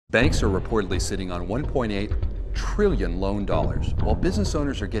Banks are reportedly sitting on $1.8 trillion loan dollars, while business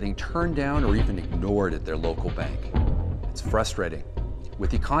owners are getting turned down or even ignored at their local bank. It's frustrating. With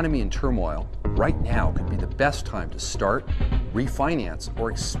the economy in turmoil, right now could be the best time to start, refinance, or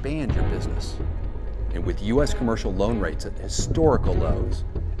expand your business. And with U.S. commercial loan rates at historical lows,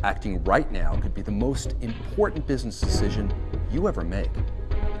 acting right now could be the most important business decision you ever make.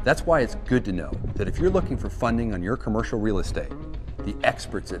 That's why it's good to know that if you're looking for funding on your commercial real estate, the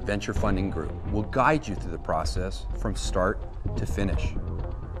experts at Venture Funding Group will guide you through the process from start to finish.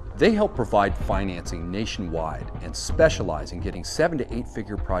 They help provide financing nationwide and specialize in getting 7 to 8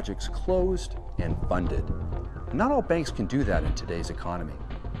 figure projects closed and funded. Not all banks can do that in today's economy.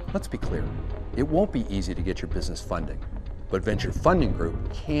 Let's be clear, it won't be easy to get your business funding, but Venture Funding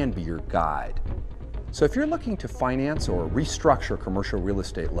Group can be your guide. So if you're looking to finance or restructure a commercial real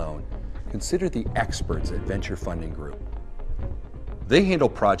estate loan, consider the experts at Venture Funding Group. They handle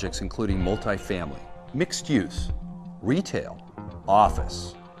projects including multifamily, mixed use, retail,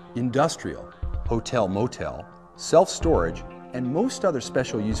 office, industrial, hotel motel, self-storage, and most other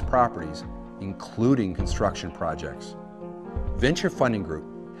special use properties, including construction projects. Venture Funding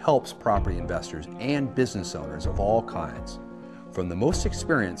Group helps property investors and business owners of all kinds, from the most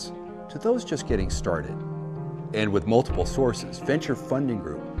experienced to those just getting started. And with multiple sources, Venture Funding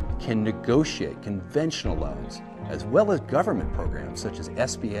Group can negotiate conventional loans as well as government programs such as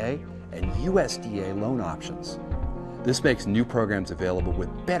SBA and USDA loan options. This makes new programs available with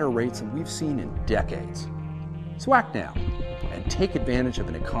better rates than we've seen in decades. So act now and take advantage of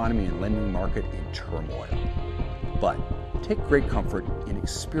an economy and lending market in turmoil. But take great comfort in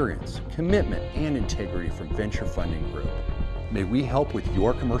experience, commitment, and integrity from Venture Funding Group. May we help with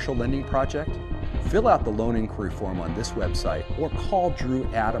your commercial lending project? Fill out the loan inquiry form on this website or call Drew,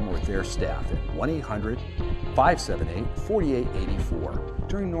 Adam, or their staff at 1-800-578-4884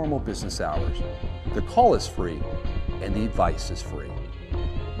 during normal business hours. The call is free and the advice is free.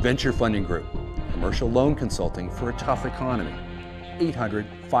 Venture Funding Group, commercial loan consulting for a tough economy.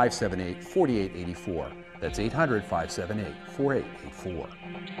 800-578-4884. That's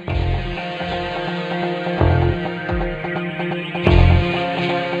 800-578-4884.